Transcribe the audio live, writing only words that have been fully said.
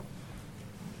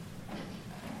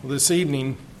Well, this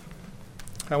evening,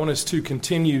 I want us to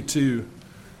continue to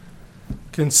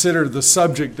consider the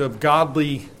subject of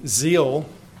godly zeal.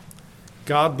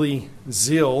 Godly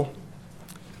zeal,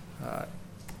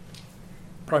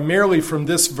 primarily from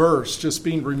this verse, just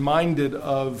being reminded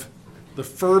of the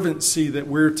fervency that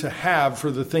we're to have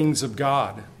for the things of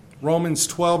God. Romans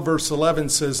 12, verse 11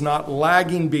 says, "Not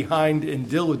lagging behind in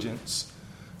diligence,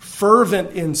 fervent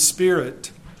in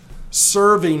spirit,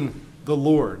 serving the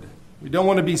Lord." We don't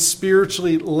want to be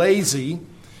spiritually lazy.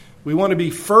 We want to be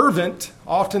fervent.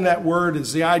 Often that word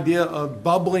is the idea of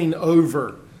bubbling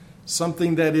over.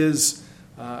 Something that is,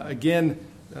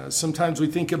 sometimes we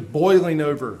think of boiling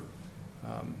over.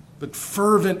 But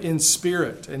fervent in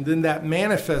spirit. And then that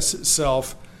manifests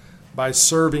itself by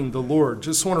serving the Lord.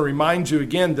 Just want to remind you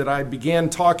again that I began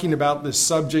talking about this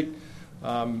subject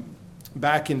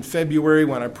back in February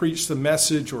when I preached the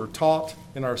message or taught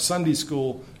in our Sunday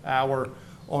school hour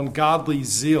on godly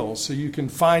zeal. So you can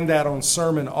find that on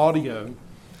sermon audio.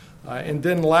 And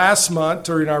then last month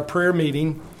during our prayer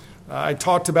meeting, I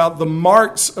talked about the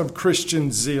marks of Christian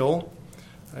zeal.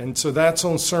 And so that's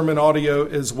on sermon audio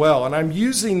as well. And I'm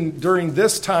using during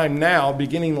this time now,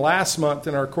 beginning last month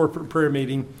in our corporate prayer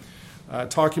meeting,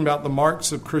 talking about the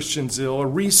marks of Christian zeal, a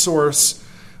resource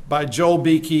by Joel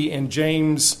Beakey and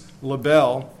James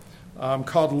LaBelle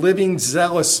called Living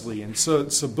Zealously. And so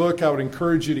it's a book I would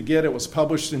encourage you to get. It was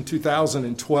published in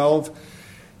 2012.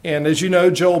 And as you know,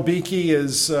 Joel Beakey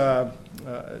is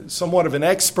somewhat of an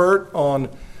expert on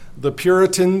the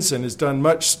Puritans and has done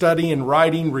much study and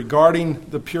writing regarding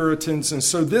the Puritans. And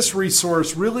so this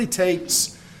resource really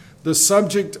takes the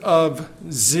subject of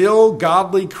zeal,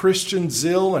 godly Christian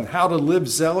zeal, and how to live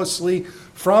zealously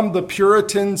from the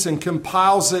Puritans and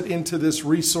compiles it into this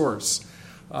resource.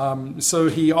 So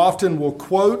he often will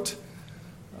quote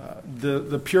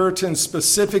the Puritans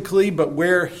specifically, but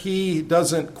where he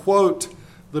doesn't quote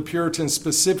the Puritans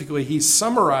specifically, he's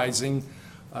summarizing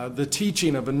the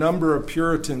teaching of a number of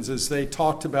Puritans as they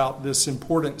talked about this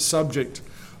important subject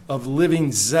of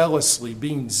living zealously,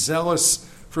 being zealous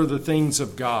for the things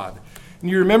of God. And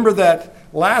you remember that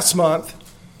last month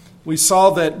we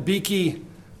saw that Beakey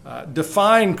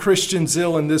defined Christian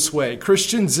zeal in this way.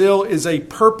 Christian zeal is a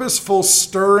purposeful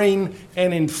stirring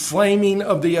and inflaming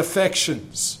of the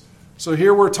affections. So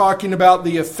here we're talking about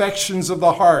the affections of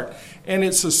the heart. And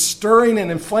it's a stirring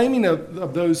and inflaming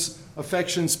of those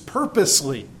affections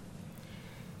purposely.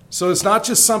 So it's not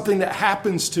just something that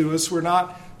happens to us. We're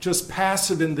not just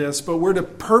passive in this, but we're to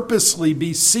purposely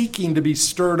be seeking to be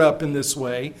stirred up in this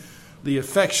way, the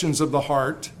affections of the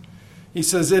heart. He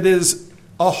says it is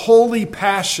a holy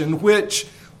passion which,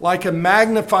 like a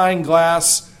magnifying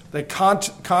glass that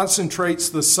concentrates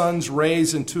the sun's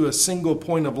rays into a single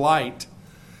point of light,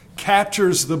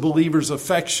 captures the believer's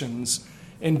affections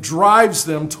and drives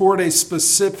them toward a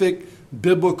specific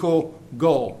biblical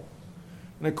goal.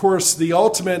 And of course, the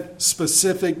ultimate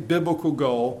specific biblical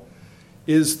goal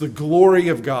is the glory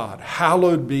of God.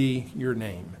 Hallowed be your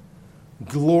name.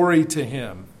 Glory to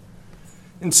Him.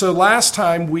 And so last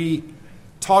time we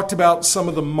talked about some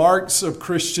of the marks of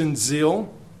Christian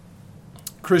zeal.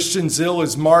 Christian zeal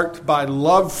is marked by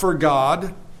love for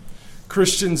God.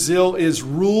 Christian zeal is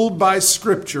ruled by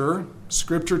Scripture.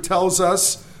 Scripture tells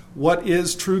us what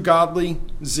is true godly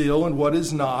zeal and what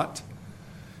is not.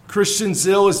 Christian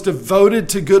zeal is devoted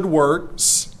to good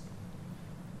works.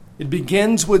 It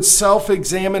begins with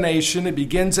self-examination. It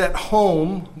begins at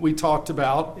home, we talked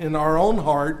about, in our own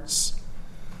hearts.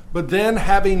 But then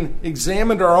having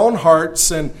examined our own hearts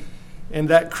and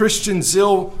that Christian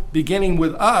zeal beginning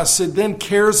with us, it then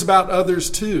cares about others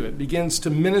too. It begins to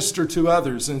minister to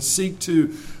others and seek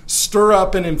to stir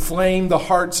up and inflame the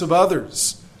hearts of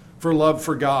others for love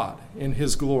for God in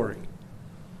His glory.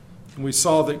 And we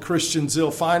saw that Christian zeal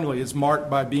finally is marked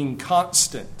by being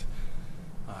constant.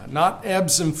 Not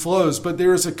ebbs and flows, but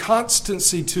there is a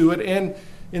constancy to it, and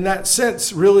in that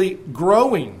sense, really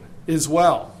growing as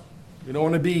well. We don't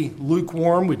want to be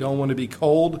lukewarm. We don't want to be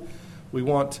cold. We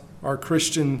want our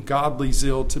Christian godly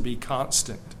zeal to be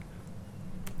constant.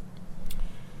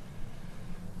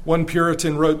 One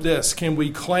Puritan wrote this: "Can we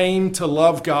claim to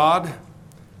love God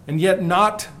and yet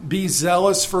not be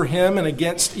zealous for Him and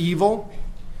against evil?"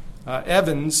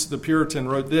 Evans, the Puritan,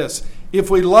 wrote this: "If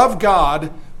we love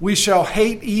God, we shall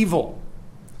hate evil.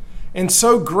 And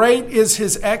so great is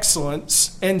His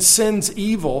excellence and sin's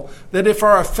evil that if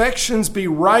our affections be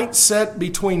right set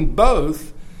between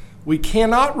both, we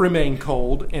cannot remain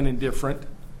cold and indifferent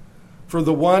for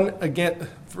the one against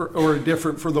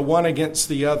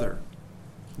the other."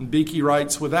 And Beakey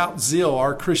writes, "Without zeal,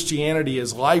 our Christianity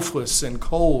is lifeless and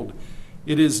cold.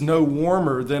 It is no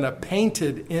warmer than a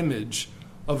painted image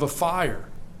of a fire.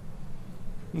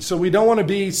 And so we don't want to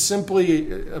be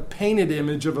simply a painted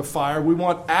image of a fire. We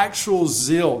want actual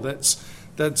zeal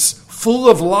that's full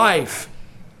of life,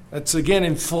 that's again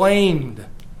inflamed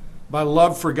by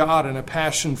love for God and a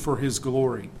passion for His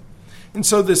glory. And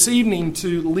so this evening,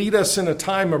 to lead us in a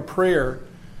time of prayer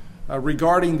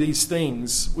regarding these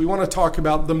things, we want to talk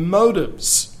about the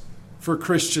motives for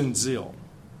Christian zeal.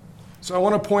 So I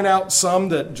want to point out some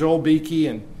that Joel Beakey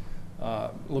and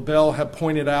LaBelle have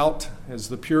pointed out as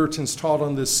the Puritans taught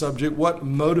on this subject. What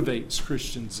motivates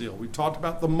Christian zeal? We talked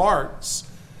about the marks,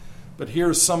 but here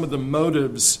are some of the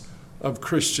motives of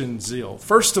Christian zeal.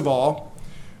 First of all,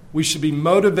 we should be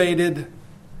motivated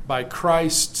by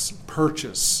Christ's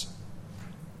purchase.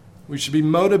 We should be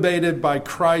motivated by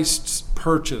Christ's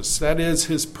purchase. That is,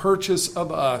 His purchase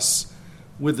of us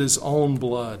with His own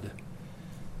blood.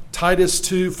 Titus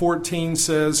 2:14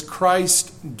 says,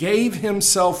 Christ gave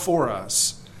Himself for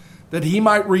us, that He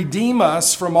might redeem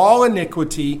us from all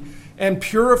iniquity and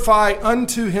purify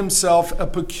unto Himself a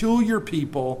peculiar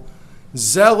people,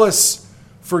 zealous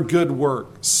for good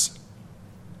works.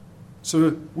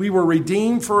 So we were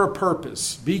redeemed for a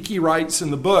purpose. Beakey writes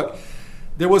in the book,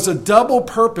 there was a double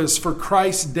purpose for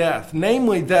Christ's death,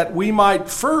 namely that we might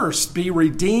first be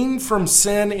redeemed from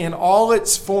sin in all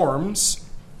its forms,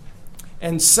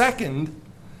 and second,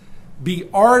 be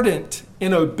ardent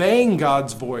in obeying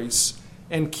God's voice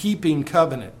and keeping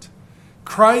covenant.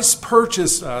 Christ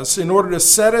purchased us in order to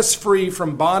set us free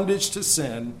from bondage to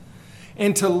sin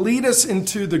and to lead us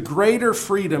into the greater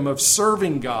freedom of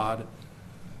serving God,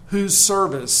 whose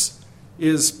service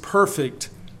is perfect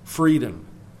freedom.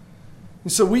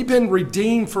 And so we've been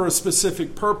redeemed for a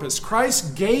specific purpose.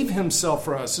 Christ gave Himself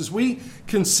for us. As we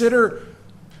consider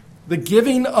the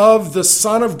giving of the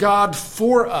Son of God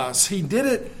for us, He did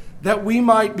it that we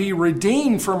might be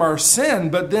redeemed from our sin,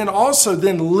 but then also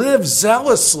live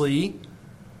zealously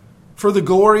for the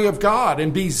glory of God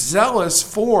and be zealous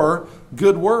for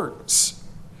good works.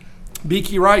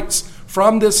 Beakey writes,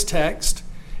 from this text,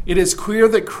 it is clear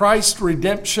that Christ's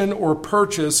redemption or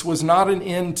purchase was not an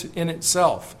end in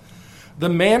itself. The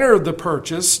manner of the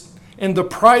purchase and the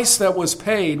price that was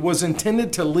paid was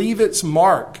intended to leave its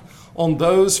mark on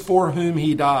those for whom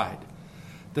He died,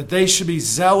 that they should be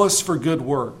zealous for good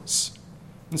works.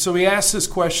 And so he asks this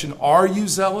question, are you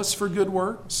zealous for good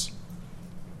works?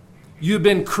 You have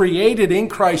been created in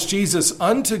Christ Jesus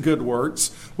unto good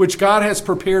works, which God has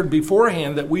prepared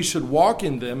beforehand that we should walk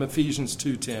in them, Ephesians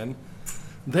 2:10.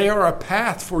 They are a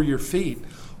path for your feet.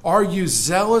 Are you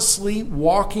zealously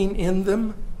walking in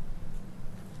them?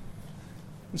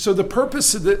 And so the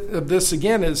purpose of this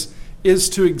again is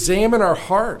to examine our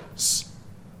hearts.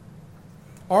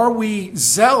 Are we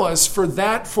zealous for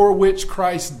that for which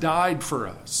Christ died for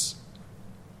us?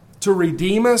 To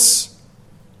redeem us,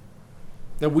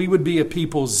 that we would be a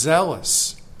people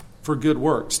zealous for good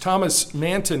works. Thomas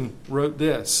Manton wrote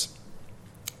this,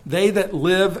 they that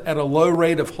live at a low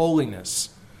rate of holiness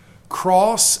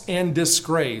cross and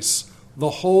disgrace the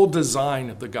whole design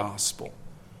of the gospel.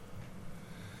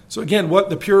 So again, what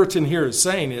the Puritan here is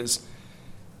saying is,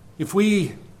 if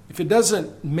it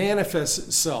doesn't manifest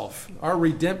itself, our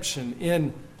redemption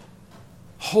in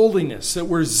holiness, that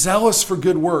we're zealous for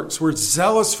good works, we're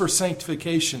zealous for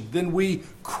sanctification, then we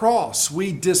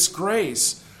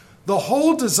disgrace the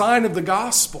whole design of the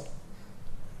gospel.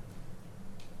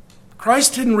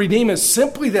 Christ didn't redeem us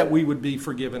simply that we would be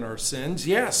forgiven our sins.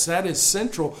 Yes, that is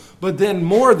central. But then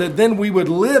more, that then we would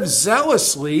live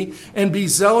zealously and be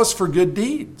zealous for good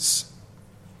deeds.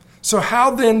 So how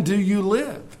then do you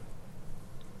live?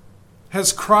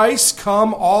 Has Christ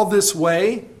come all this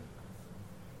way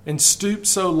and stooped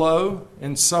so low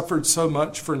and suffered so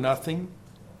much for nothing?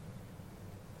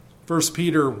 1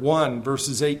 Peter 1,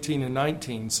 verses 18 and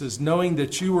 19 says, knowing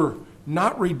that you were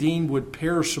not redeemed with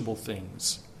perishable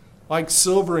things, like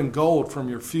silver and gold from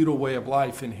your futile way of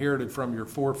life inherited from your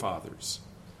forefathers,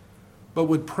 but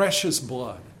with precious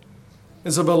blood,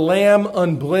 as of a lamb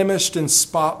unblemished and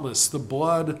spotless, the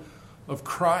blood of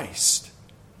Christ.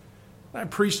 I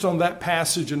preached on that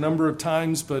passage a number of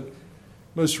times, but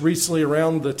most recently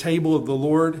around the table of the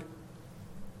Lord.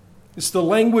 It's the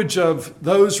language of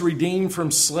those redeemed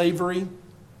from slavery.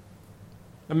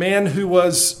 A man who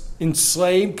was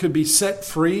enslaved could be set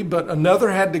free, but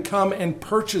another had to come and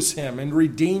purchase him and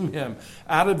redeem him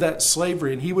out of that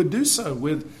slavery. And he would do so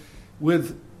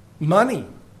with money,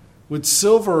 with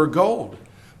silver or gold.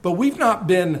 But we've not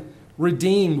been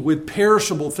redeemed with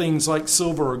perishable things like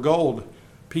silver or gold,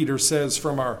 Peter says,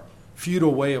 from our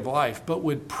futile way of life, but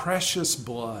with precious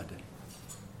blood,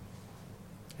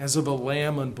 as of a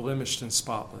lamb unblemished and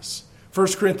spotless. 1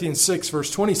 Corinthians 6, verse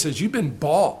 20 says, you've been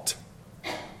bought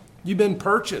You've been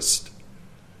purchased.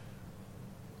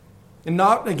 And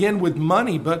not, again, with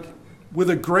money, but with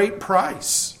a great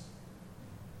price.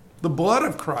 The blood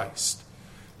of Christ.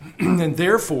 And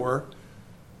therefore,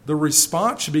 the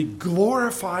response should be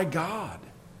glorify God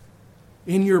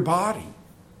in your body.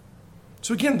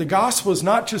 So again, the gospel is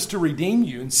not just to redeem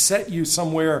you and set you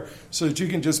somewhere so that you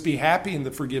can just be happy in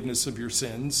the forgiveness of your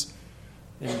sins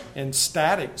and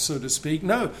static, so to speak.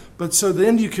 No, but so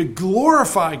then you could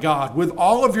glorify God with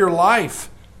all of your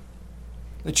life,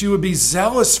 that you would be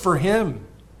zealous for Him,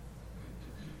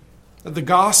 that the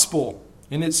gospel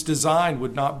in its design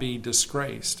would not be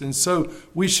disgraced. And so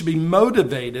we should be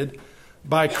motivated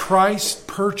by Christ's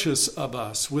purchase of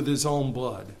us with His own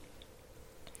blood.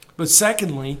 But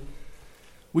secondly,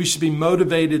 we should be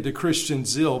motivated to Christian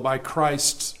zeal by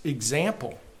Christ's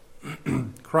example.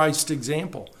 Christ's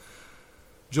example.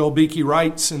 Joel Beakey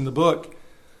writes in the book,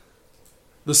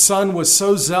 the Son was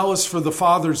so zealous for the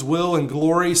Father's will and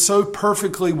glory, so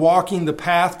perfectly walking the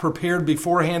path prepared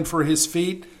beforehand for His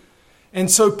feet,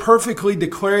 and so perfectly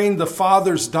declaring the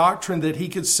Father's doctrine that He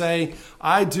could say,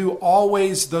 I do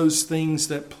always those things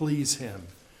that please Him.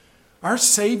 Our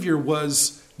Savior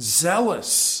was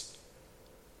zealous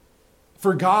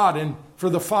for God and for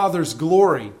the Father's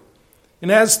glory.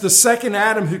 And as the second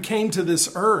Adam who came to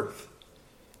this earth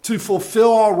to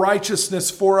fulfill all righteousness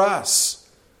for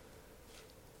us,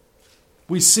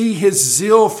 we see His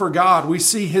zeal for God. We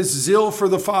see His zeal for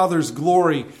the Father's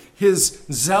glory, His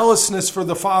zealousness for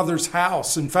the Father's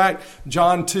house. In fact,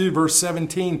 John 2 verse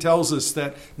 17 tells us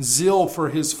that zeal for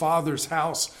His Father's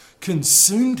house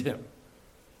consumed Him.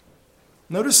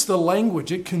 Notice the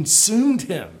language, it consumed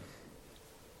Him.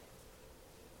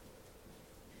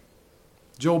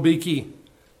 Joel Beakey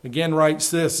again writes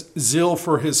this, zeal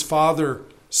for His Father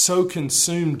so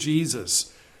consumed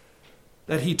Jesus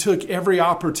that He took every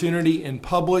opportunity in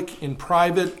public, in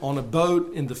private, on a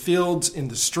boat, in the fields, in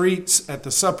the streets, at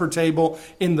the supper table,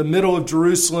 in the middle of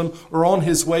Jerusalem, or on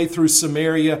His way through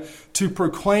Samaria to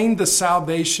proclaim the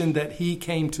salvation that He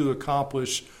came to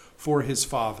accomplish for His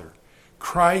Father.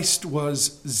 Christ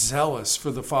was zealous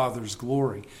for the Father's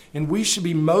glory, and we should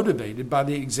be motivated by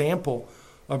the example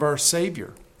of our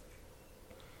Savior.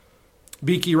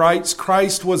 Beakey writes,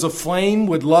 Christ was aflame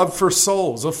with love for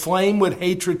souls, aflame with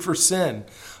hatred for sin,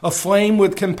 aflame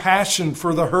with compassion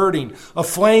for the hurting,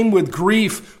 aflame with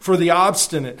grief for the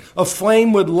obstinate,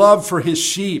 aflame with love for His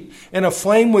sheep, and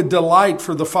aflame with delight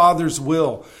for the Father's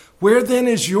will. Where then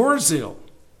is your zeal?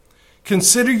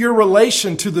 Consider your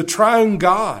relation to the triune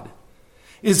God.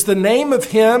 Is the name of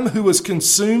Him who was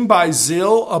consumed by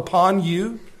zeal upon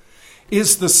you?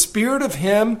 Is the spirit of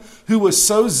Him who was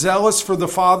so zealous for the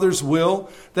Father's will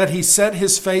that He set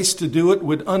His face to do it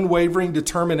with unwavering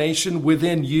determination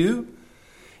within you?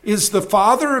 Is the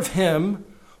Father of Him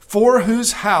for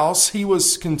whose house He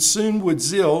was consumed with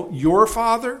zeal your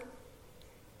Father?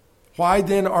 Why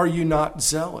then are you not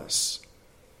zealous?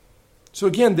 So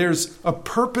again, there's a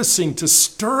purposing to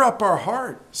stir up our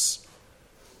hearts,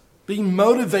 being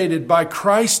motivated by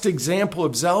Christ's example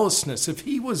of zealousness. If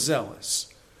He was zealous,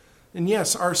 and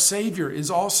yes, our Savior is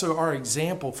also our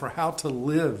example for how to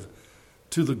live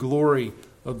to the glory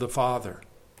of the Father.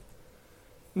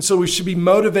 And so we should be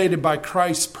motivated by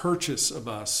Christ's purchase of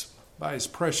us, by His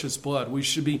precious blood. We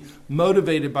should be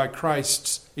motivated by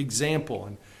Christ's example.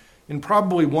 And in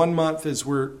probably 1 month as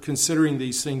we're considering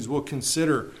these things, we'll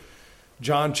consider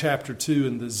John chapter 2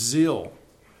 and the zeal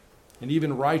and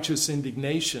even righteous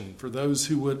indignation for those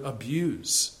who would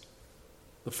abuse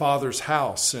the Father's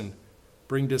house and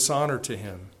bring dishonor to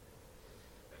Him.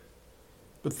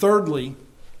 But thirdly,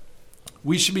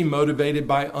 we should be motivated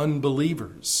by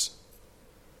unbelievers.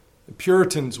 The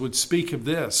Puritans would speak of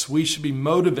this. We should be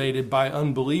motivated by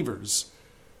unbelievers.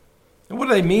 And what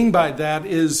they mean by that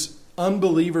is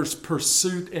unbelievers'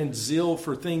 pursuit and zeal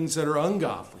for things that are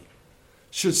ungodly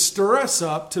should stir us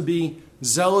up to be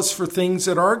zealous for things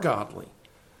that are godly.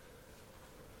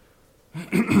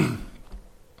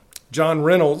 John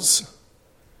Reynolds,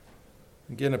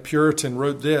 again, a Puritan,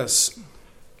 wrote this: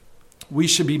 we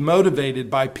should be motivated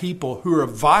by people who are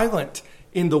violent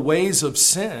in the ways of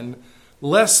sin,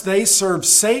 lest they serve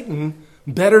Satan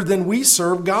better than we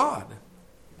serve God.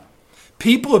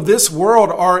 People of this world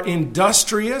are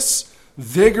industrious,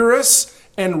 vigorous,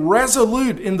 and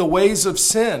resolute in the ways of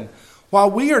sin, while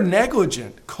we are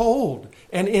negligent, cold,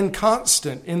 and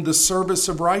inconstant in the service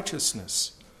of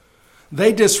righteousness.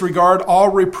 They disregard all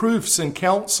reproofs and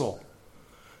counsel.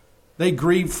 They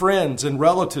grieve friends and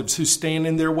relatives who stand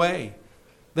in their way.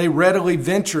 They readily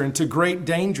venture into great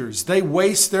dangers. They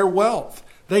waste their wealth.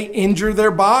 They injure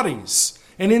their bodies,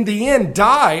 and in the end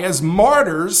die as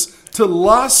martyrs to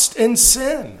lust and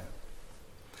sin.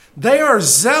 They are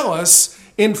zealous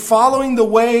in following the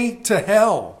way to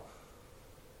hell,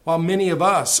 while many of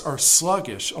us are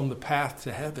sluggish on the path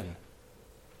to heaven.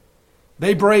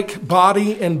 They break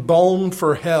body and bone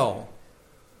for hell,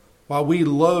 while we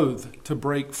loathe to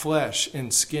break flesh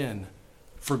and skin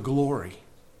for glory.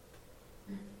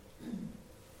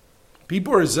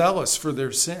 People are zealous for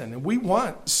their sin, and we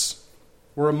once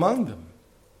were among them.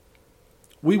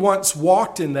 We once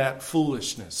walked in that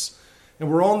foolishness, and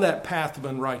we're on that path of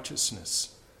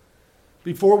unrighteousness.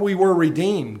 Before we were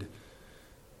redeemed,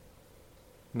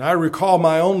 and I recall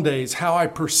my own days, how I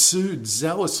pursued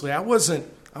zealously. I was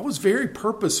very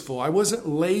purposeful. I wasn't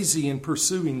lazy in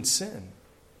pursuing sin.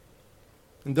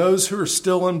 And those who are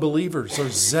still unbelievers are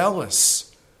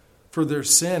zealous for their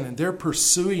sin, and they're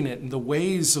pursuing it in the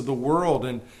ways of the world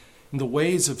and in the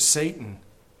ways of Satan.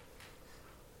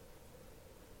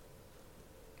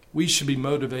 We should be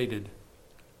motivated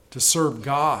to serve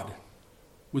God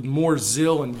with more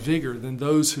zeal and vigor than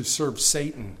those who serve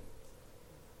Satan.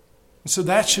 And so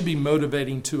that should be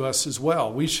motivating to us as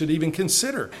well. We should even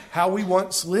consider how we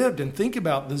once lived and think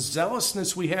about the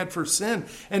zealousness we had for sin.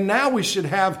 And now we should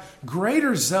have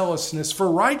greater zealousness for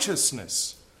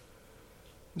righteousness.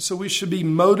 And so we should be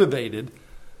motivated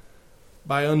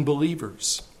by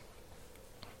unbelievers.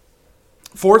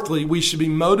 Fourthly, we should be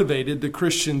motivated to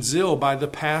Christian zeal by the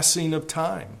passing of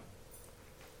time.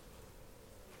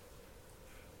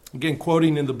 Again,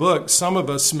 quoting in the book, some of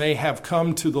us may have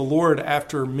come to the Lord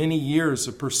after many years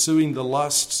of pursuing the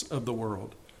lusts of the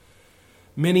world.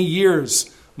 Many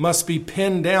years must be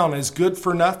pinned down as good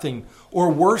for nothing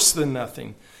or worse than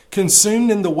nothing,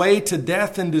 consumed in the way to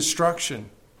death and destruction.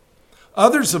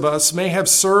 Others of us may have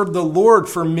served the Lord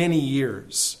for many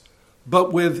years,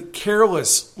 but with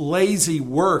careless, lazy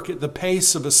work at the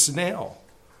pace of a snail.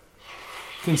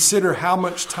 Consider how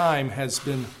much time has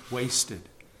been wasted.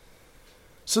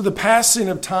 So the passing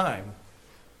of time,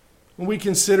 when we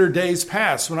consider days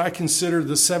past, when I consider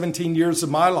the 17 years of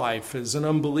my life as an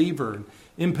unbeliever,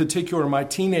 in particular my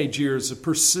teenage years of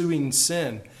pursuing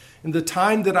sin, and the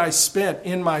time that I spent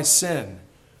in my sin,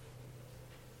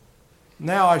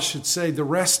 now I should say the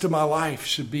rest of my life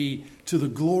should be to the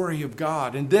glory of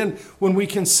God. And then when we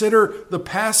consider the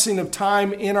passing of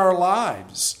time in our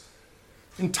lives,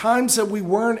 in times that we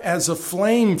weren't as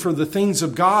aflame for the things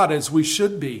of God as we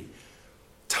should be,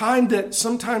 time that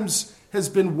sometimes has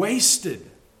been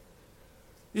wasted,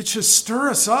 it should stir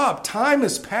us up. Time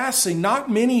is passing.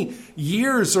 Not many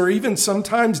years or even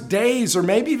sometimes days or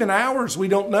maybe even hours, we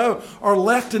don't know, are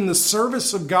left in the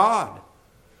service of God.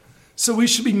 So we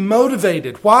should be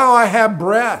motivated while I have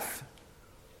breath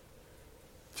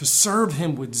to serve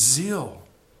Him with zeal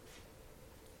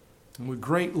and with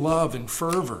great love and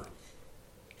fervor.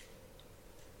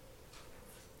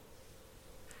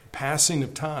 Passing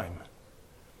of time.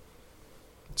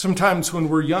 Sometimes when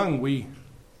we're young, we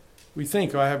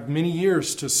think, I have many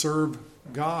years to serve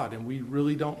God, and we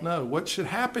really don't know. What should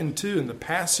happen, too, in the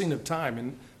passing of time,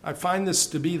 and I find this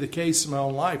to be the case in my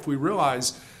own life, we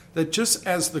realize that just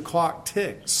as the clock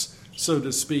ticks, so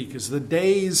to speak, as the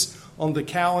days on the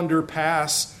calendar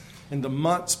pass, and the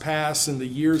months pass, and the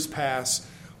years pass,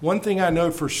 one thing I know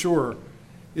for sure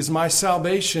is my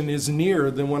salvation is nearer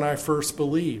than when I first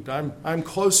believed. I'm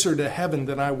closer to heaven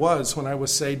than I was when I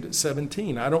was saved at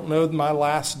 17. I don't know my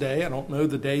last day. I don't know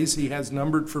the days He has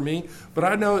numbered for me, but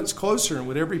I know it's closer and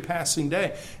with every passing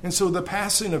day. And so the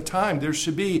passing of time, there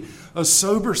should be a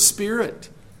sober spirit,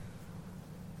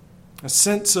 a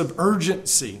sense of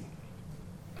urgency.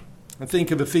 I think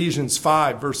of Ephesians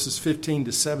 5, verses 15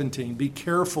 to 17. Be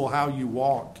careful how you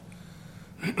walk.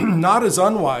 Not as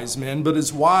unwise men, but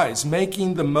as wise,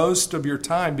 making the most of your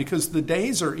time, because the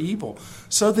days are evil.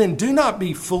 So then do not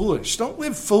be foolish. Don't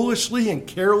live foolishly and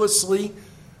carelessly,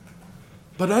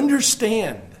 but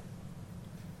understand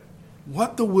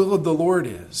what the will of the Lord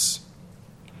is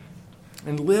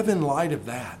and live in light of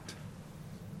that.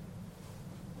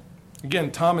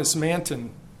 Again, Thomas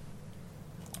Manton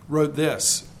wrote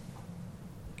this: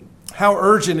 how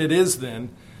urgent it is then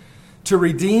to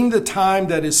redeem the time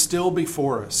that is still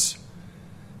before us.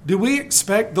 Do we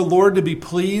expect the Lord to be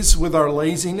pleased with our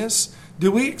laziness?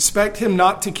 Do we expect Him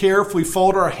not to care if we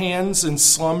fold our hands in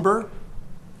slumber?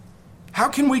 How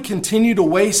can we continue to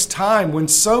waste time when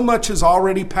so much has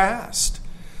already passed?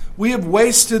 We have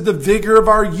wasted the vigor of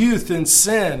our youth in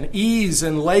sin, ease,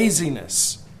 and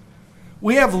laziness.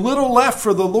 We have little left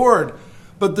for the Lord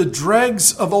but the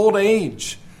dregs of old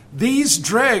age. These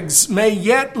dregs may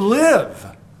yet live,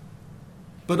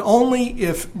 but only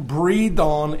if breathed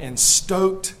on and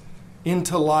stoked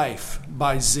into life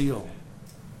by zeal.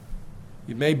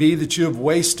 It may be that you have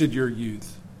wasted your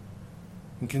youth.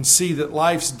 and can see that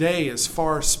life's day is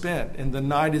far spent and the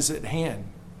night is at hand.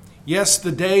 Yes,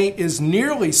 the day is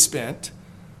nearly spent,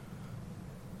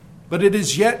 but it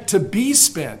is yet to be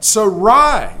spent. So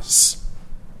rise.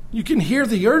 You can hear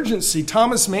the urgency.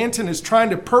 Thomas Manton is trying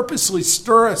to purposely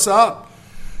stir us up.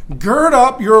 Gird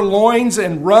up your loins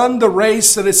and run the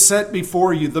race that is set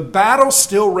before you. The battle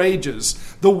still rages.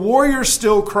 The warriors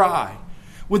still cry.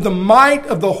 With the might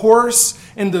of the horse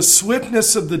and the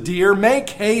swiftness of the deer,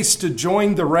 make haste to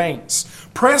join the ranks.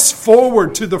 Press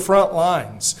forward to the front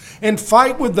lines and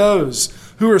fight with those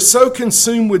who are so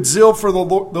consumed with zeal for the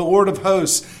Lord of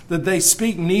hosts that they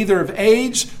speak neither of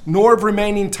age nor of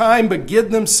remaining time, but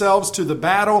give themselves to the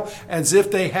battle as if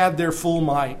they had their full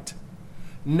might.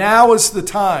 Now is the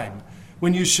time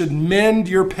when you should mend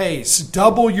your pace,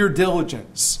 double your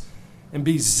diligence, and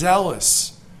be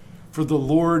zealous for the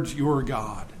Lord your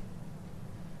God.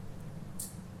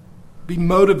 Be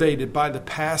motivated by the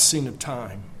passing of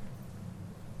time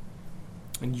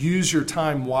and use your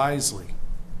time wisely,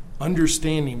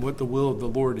 understanding what the will of the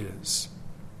Lord is.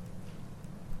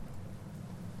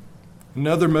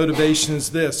 Another motivation is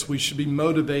this: we should be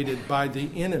motivated by the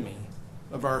enemy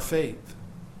of our faith.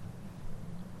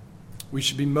 We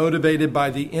should be motivated by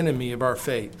the enemy of our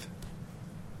faith.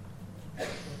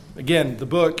 Again,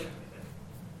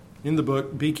 in the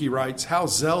book, Beakey writes, "How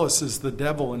zealous is the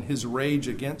devil in his rage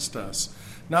against us,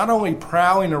 not only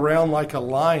prowling around like a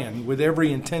lion with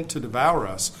every intent to devour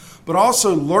us, but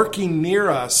also lurking near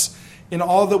us in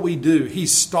all that we do. He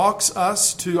stalks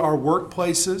us to our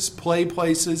workplaces, play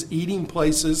places, eating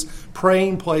places,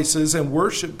 praying places, and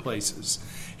worship places.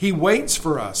 He waits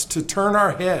for us to turn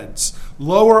our heads,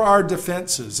 lower our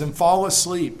defenses, and fall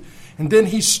asleep. And then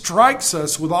he strikes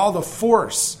us with all the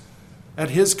force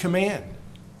at his command."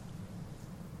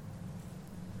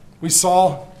 We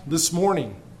saw this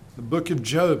morning the book of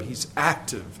Job. He's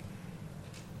active.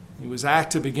 He was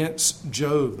active against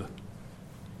Job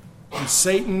and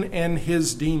Satan and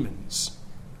his demons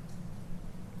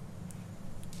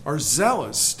are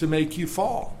zealous to make you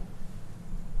fall.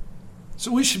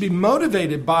 So we should be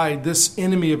motivated by this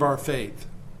enemy of our faith.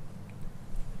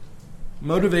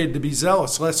 Motivated to be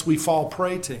zealous lest we fall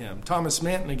prey to him. Thomas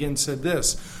Manton again said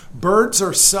this: "Birds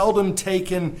are seldom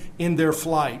taken in their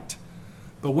flight,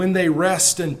 but when they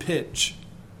rest and pitch.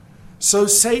 So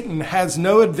Satan has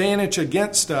no advantage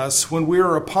against us when we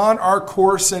are upon our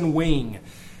course and wing,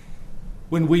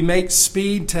 when we make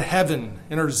speed to heaven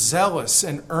and are zealous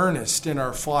and earnest in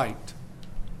our flight.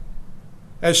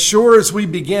 As sure as we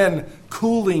begin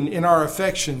cooling in our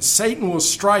affections, Satan will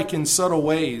strike in subtle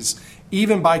ways,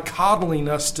 even by coddling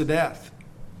us to death."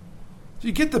 So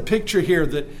you get the picture here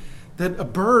that a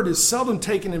bird is seldom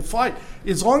taken in flight.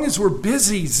 As long as we're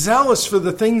busy, zealous for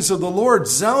the things of the Lord,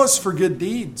 zealous for good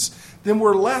deeds, then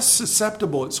we're less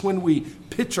susceptible. It's when we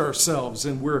pitch ourselves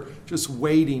and we're just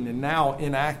waiting and now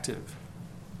inactive.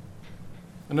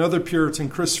 Another Puritan,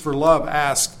 Christopher Love,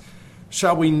 asked,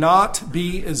 "Shall we not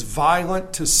be as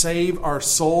violent to save our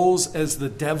souls as the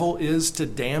devil is to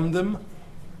damn them?"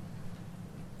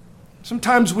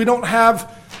 Sometimes we don't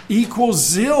have equal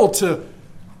zeal to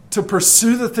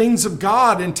pursue the things of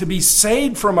God and to be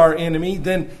saved from our enemy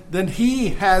than he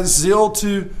has zeal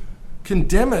to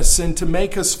condemn us and to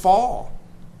make us fall.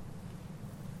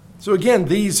 So again,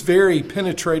 these very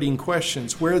penetrating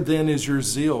questions. Where then is your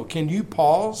zeal? Can you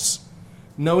pause,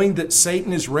 knowing that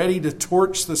Satan is ready to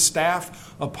torch the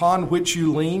staff upon which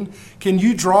you lean? Can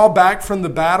you draw back from the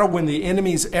battle when the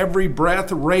enemy's every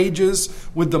breath rages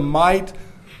with the might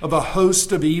of a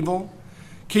host of evil?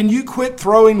 Can you quit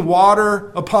throwing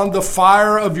water upon the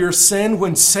fire of your sin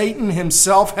when Satan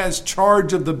himself has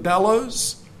charge of the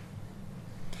bellows?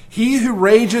 He who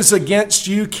rages against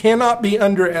you cannot be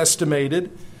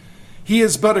underestimated. He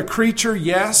is but a creature,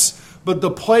 yes, but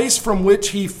the place from which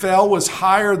he fell was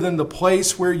higher than the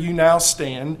place where you now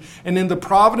stand. And in the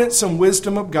providence and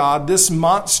wisdom of God, this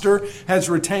monster has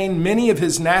retained many of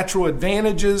his natural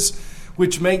advantages,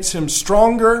 which makes him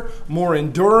stronger, more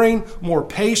enduring, more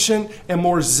patient, and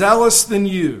more zealous than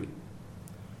you.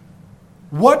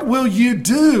 What will you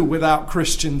do without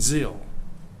Christian zeal?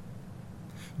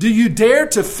 Do you dare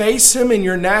to face him in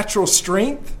your natural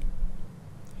strength?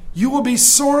 You will be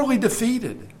sorely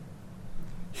defeated.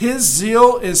 His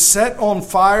zeal is set on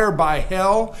fire by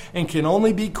hell and can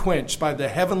only be quenched by the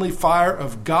heavenly fire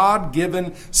of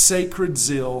God-given sacred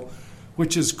zeal,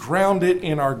 which is grounded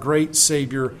in our great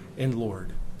Savior and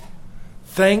Lord.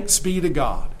 Thanks be to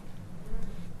God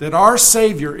that our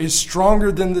Savior is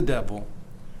stronger than the devil,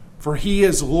 for he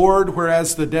is Lord,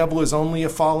 whereas the devil is only a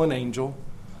fallen angel.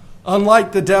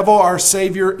 Unlike the devil, our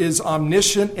Savior is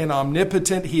omniscient and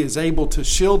omnipotent. He is able to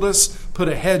shield us, put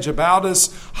a hedge about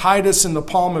us, hide us in the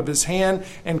palm of his hand,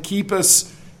 and keep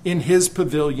us in his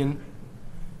pavilion.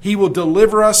 He will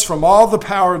deliver us from all the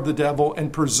power of the devil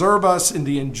and preserve us in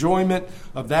the enjoyment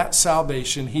of that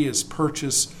salvation he has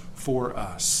purchased for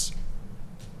us.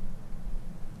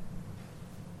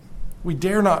 We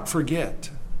dare not forget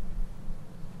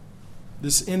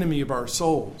this enemy of our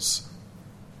souls,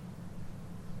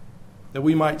 that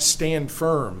we might stand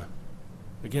firm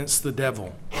against the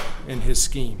devil and his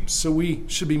schemes. So we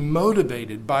should be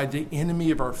motivated by the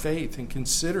enemy of our faith and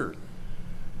consider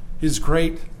his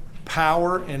great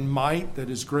power and might that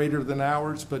is greater than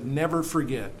ours, but never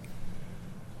forget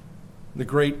the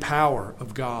great power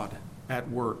of God at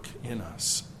work in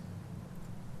us.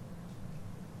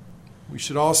 We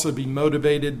should also be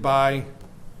motivated by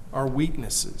our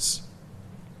weaknesses.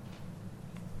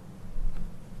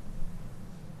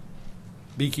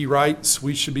 Beeke writes,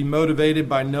 we should be motivated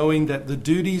by knowing that the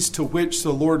duties to which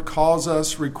the Lord calls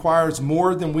us requires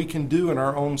more than we can do in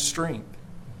our own strength.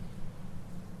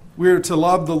 We are to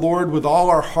love the Lord with all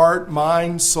our heart,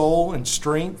 mind, soul, and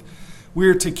strength. We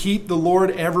are to keep the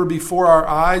Lord ever before our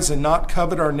eyes and not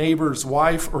covet our neighbor's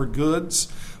wife or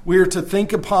goods. We are to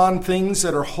think upon things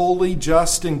that are holy,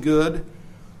 just, and good.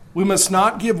 We must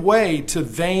not give way to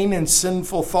vain and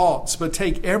sinful thoughts, but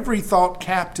take every thought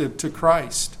captive to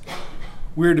Christ.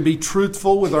 We are to be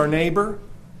truthful with our neighbor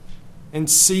and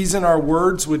season our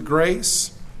words with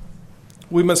grace.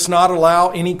 We must not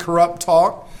allow any corrupt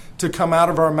talk to come out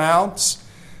of our mouths.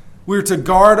 We are to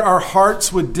guard our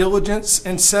hearts with diligence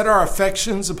and set our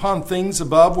affections upon things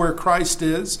above where Christ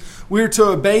is. We are to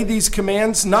obey these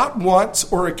commands not once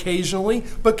or occasionally,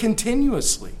 but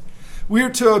continuously. We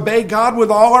are to obey God with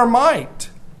all our might.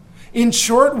 In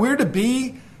short, we're to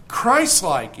be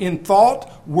Christ-like in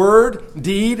thought, word,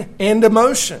 deed, and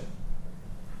emotion.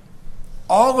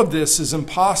 All of this is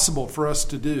impossible for us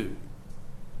to do.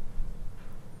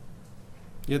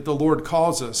 Yet the Lord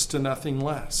calls us to nothing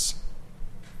less.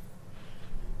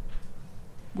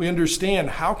 We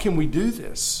understand, how can we do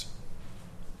this?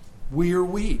 We are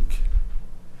weak.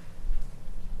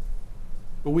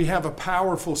 But we have a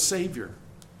powerful Savior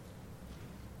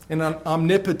and an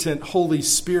omnipotent Holy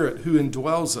Spirit who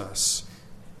indwells us,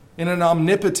 and an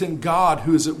omnipotent God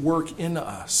who is at work in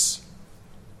us.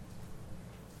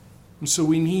 And so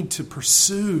we need to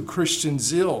pursue Christian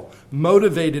zeal,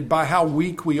 motivated by how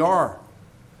weak we are.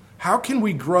 How can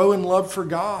we grow in love for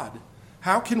God?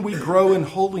 How can we grow in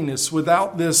holiness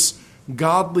without this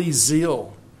godly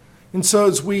zeal? And so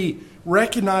as we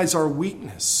recognize our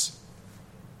weakness,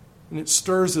 and it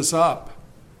stirs us up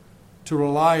to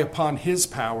rely upon his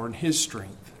power and his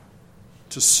strength,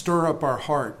 to stir up our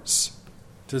hearts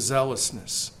to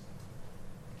zealousness.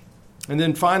 And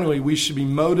then finally, we should be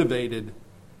motivated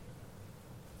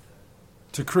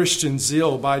to Christian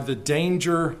zeal by the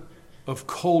danger of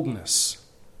coldness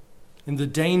and the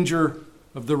danger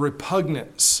of the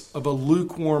repugnance of a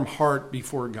lukewarm heart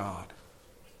before God.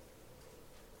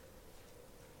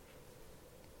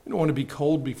 We don't want to be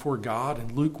cold before God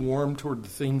and lukewarm toward the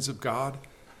things of God.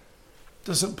 It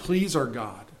doesn't please our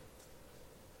God.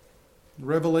 In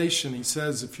Revelation, he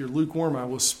says, if you're lukewarm, I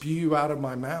will spew you out of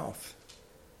my mouth.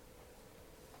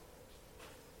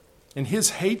 And his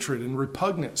hatred and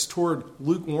repugnance toward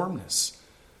lukewarmness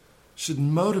should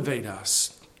motivate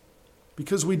us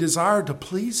because we desire to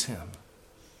please him.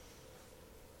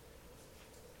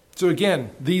 So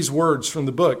again, these words from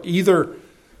the book, either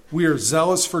we are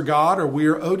zealous for God or we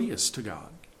are odious to God.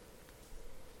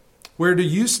 Where do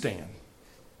you stand?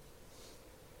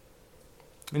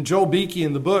 And Joel Beeke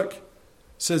in the book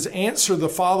says, answer the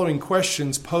following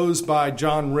questions posed by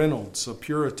John Reynolds, a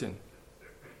Puritan.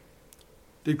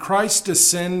 Did Christ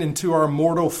descend into our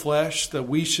mortal flesh that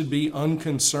we should be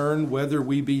unconcerned whether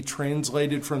we be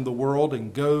translated from the world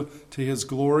and go to his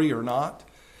glory or not?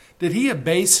 Did he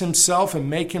abase himself and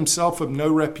make himself of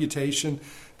no reputation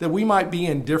that we might be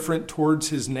indifferent towards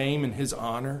his name and his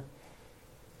honor?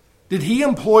 Did he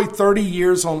employ 30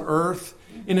 years on earth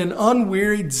in an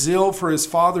unwearied zeal for his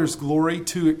Father's glory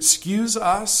to excuse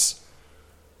us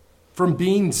from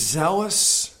being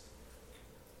zealous?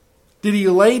 Did he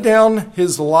lay down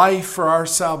his life for our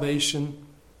salvation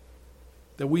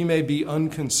that we may be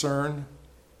unconcerned?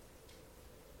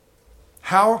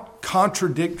 How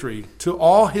contradictory to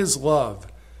all his love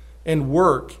and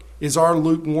work is our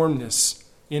lukewarmness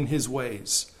in his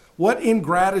ways. What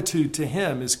ingratitude to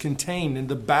him is contained in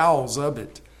the bowels of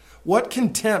it? What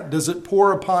contempt does it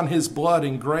pour upon his blood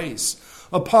and grace,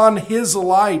 upon his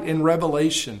light and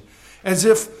revelation, as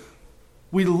if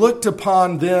we looked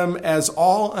upon them as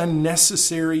all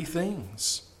unnecessary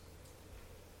things.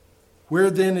 Where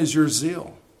then is your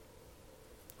zeal?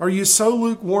 Are you so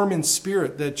lukewarm in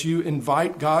spirit that you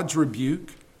invite God's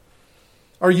rebuke?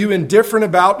 Are you indifferent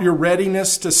about your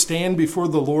readiness to stand before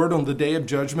the Lord on the day of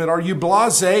judgment? Are you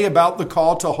blasé about the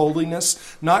call to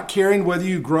holiness, not caring whether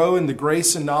you grow in the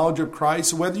grace and knowledge of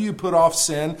Christ, whether you put off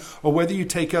sin, or whether you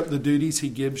take up the duties he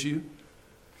gives you?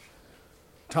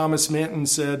 Thomas Manton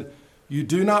said, "You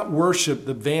do not worship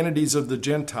the vanities of the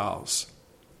Gentiles.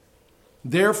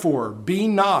 Therefore, be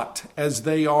not as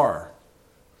they are,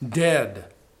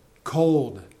 dead,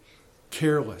 cold,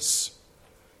 careless.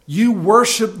 You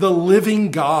worship the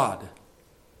living God,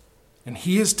 and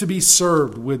he is to be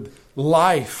served with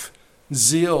life,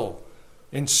 zeal,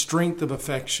 and strength of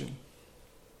affection."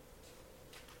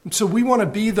 And so we want to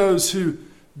be those who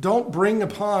don't bring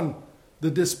upon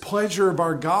the displeasure of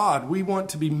our God. We want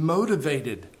to be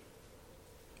motivated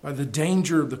by the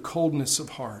danger of the coldness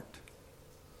of heart.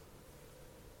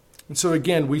 And so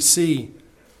again, we see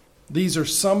these are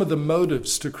some of the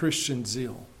motives to Christian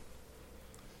zeal.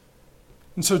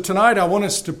 And so tonight I want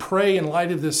us to pray in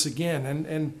light of this again,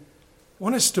 and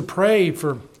want us to pray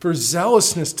for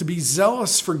zealousness, to be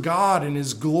zealous for God and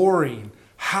his glory.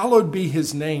 Hallowed be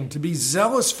his name, to be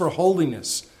zealous for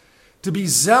holiness, to be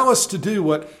zealous to do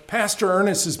what Pastor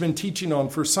Ernest has been teaching on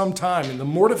for some time in the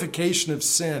mortification of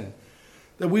sin,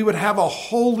 that we would have a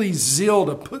holy zeal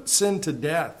to put sin to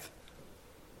death,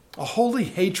 a holy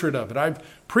hatred of it. I've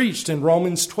preached in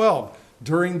Romans 12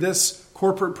 during this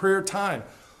corporate prayer time.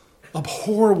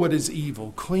 Abhor what is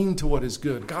evil, cling to what is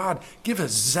good. God, give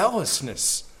us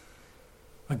zealousness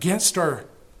against our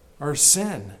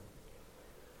sin.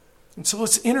 And so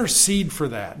let's intercede for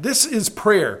that. This is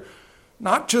prayer,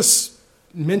 not just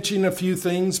mentioning a few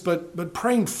things, but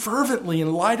praying fervently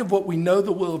in light of what we know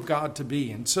the will of God to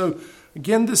be. And so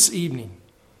again this evening,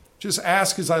 just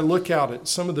ask as I look out at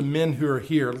some of the men who are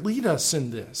here, lead us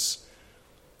in this.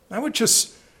 I would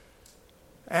just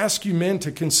ask you men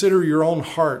to consider your own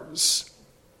hearts.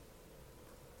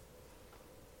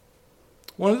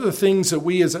 One of the things that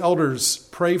we as elders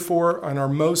pray for and are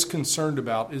most concerned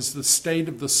about is the state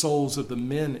of the souls of the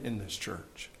men in this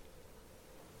church.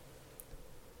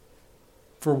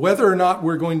 For whether or not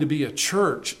we're going to be a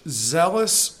church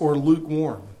zealous or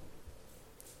lukewarm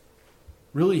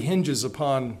really hinges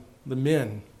upon the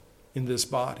men in this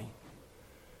body.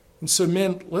 And so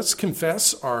men, let's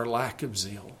confess our lack of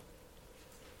zeal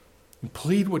and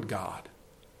plead with God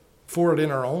for it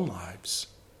in our own lives,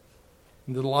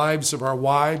 in the lives of our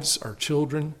wives, our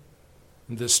children,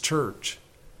 and this church.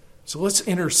 So let's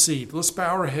intercede. Let's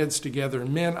bow our heads together.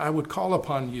 And men, I would call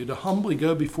upon you to humbly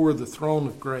go before the throne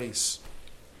of grace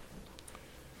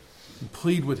and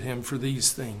plead with him for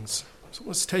these things. So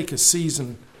let's take a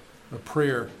season of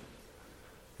prayer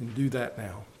and do that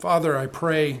now. Father, I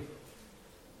pray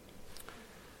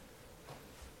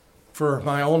for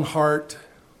my own heart.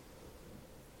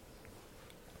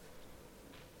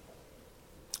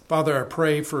 Father, I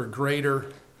pray for a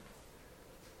greater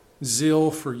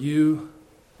zeal for you,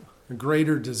 a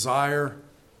greater desire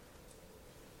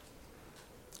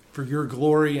for your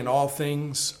glory in all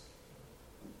things,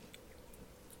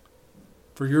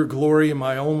 for your glory in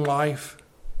my own life.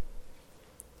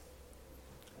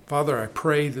 Father, I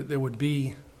pray that there would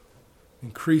be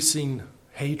increasing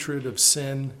hatred of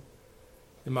sin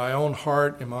in my own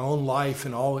heart, in my own life,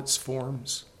 in all its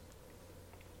forms.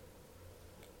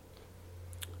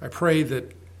 I pray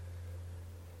that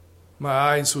my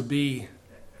eyes would be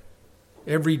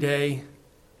every day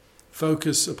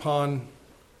focused upon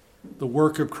the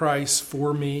work of Christ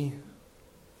for me,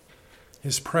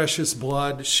 his precious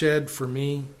blood shed for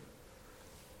me,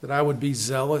 that I would be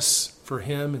zealous for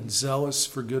him and zealous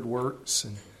for good works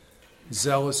and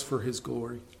zealous for his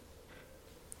glory.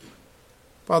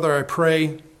 Father, I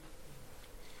pray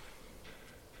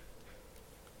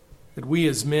that we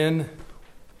as men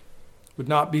would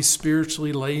not be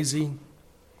spiritually lazy.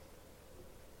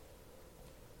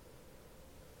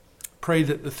 Pray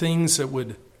that the things that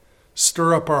would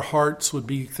stir up our hearts would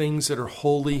be things that are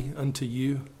holy unto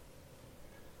you.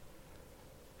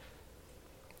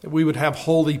 That we would have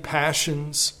holy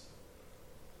passions,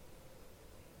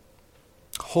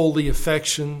 holy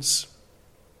affections.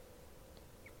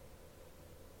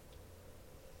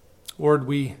 Lord,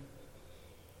 we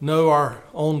know our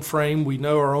own frame. We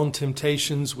know our own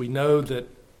temptations. We know that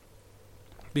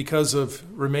because of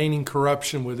remaining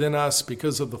corruption within us,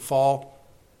 because of the fall,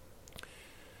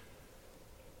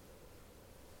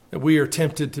 that we are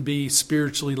tempted to be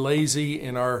spiritually lazy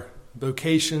in our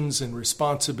vocations and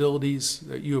responsibilities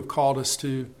that you have called us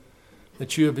to.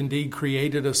 that you have indeed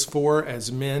created us for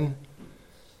as men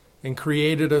and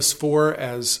created us for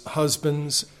as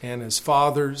husbands and as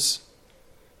fathers,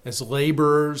 as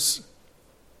laborers.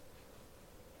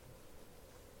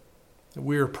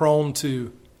 We are prone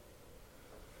to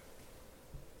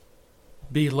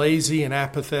be lazy and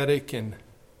apathetic and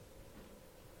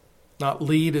not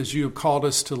lead as you have called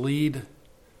us to lead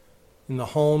in the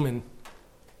home and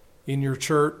in your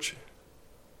church.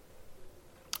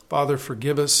 Father,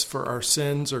 forgive us, for our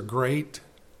sins are great.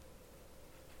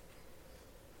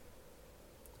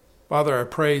 Father, I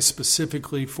pray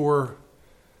specifically for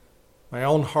my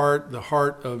own heart, the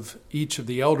heart of each of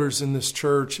the elders in this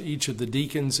church, each of the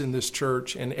deacons in this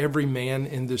church, and every man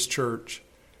in this church,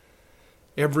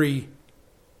 every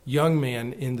young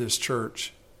man in this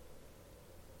church.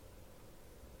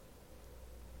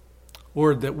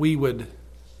 Lord, that we would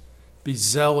be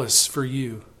zealous for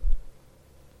you.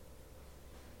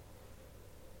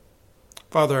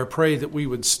 Father, I pray that we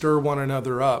would stir one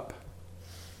another up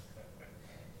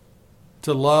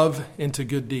to love and to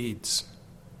good deeds.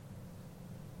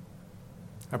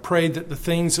 I pray that the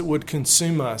things that would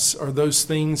consume us are those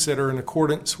things that are in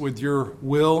accordance with your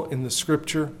will in the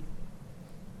Scripture,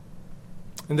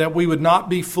 and that we would not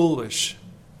be foolish,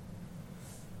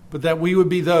 but that we would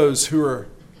be those who are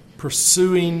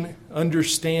pursuing,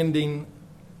 understanding,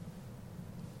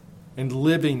 and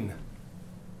living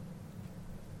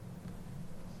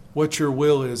what your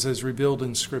will is as revealed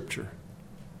in Scripture.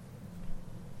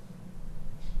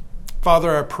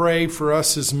 Father, I pray for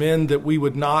us as men that we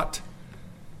would not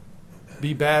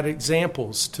be bad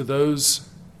examples to those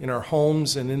in our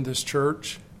homes and in this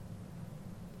church.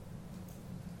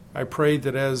 I pray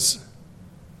that as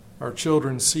our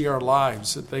children see our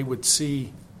lives, that they would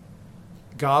see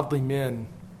godly men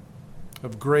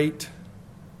of great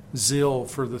zeal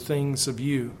for the things of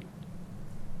you.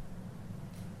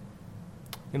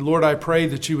 And Lord, I pray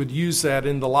that you would use that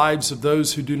in the lives of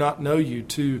those who do not know you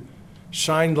to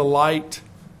shine the light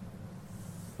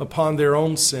upon their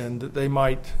own sin, that they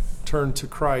might turn to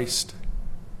Christ.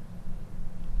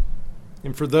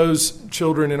 And for those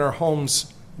children in our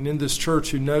homes and in this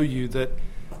church who know you, that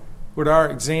Lord, our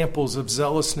examples of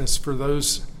zealousness for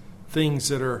those things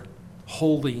that are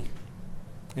holy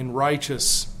and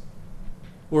righteous,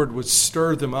 Lord, would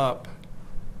stir them up.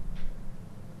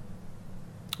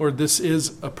 Lord, this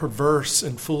is a perverse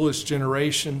and foolish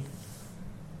generation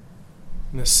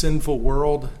in a sinful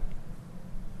world.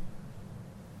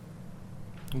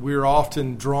 We are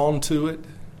often drawn to it,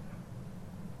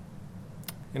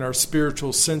 and our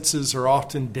spiritual senses are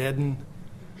often deadened.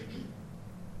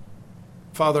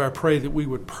 Father, I pray that we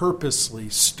would purposely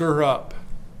stir up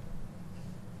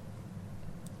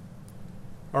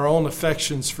our own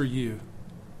affections for you.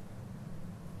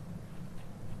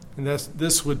 And that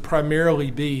this would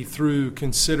primarily be through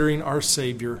considering our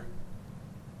Savior.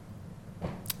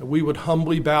 That we would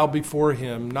humbly bow before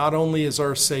him, not only as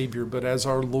our Savior, but as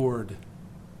our Lord.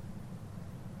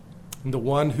 And the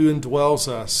one who indwells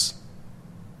us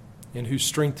and who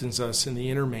strengthens us in the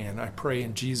inner man. I pray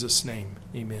in Jesus' name,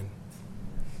 amen.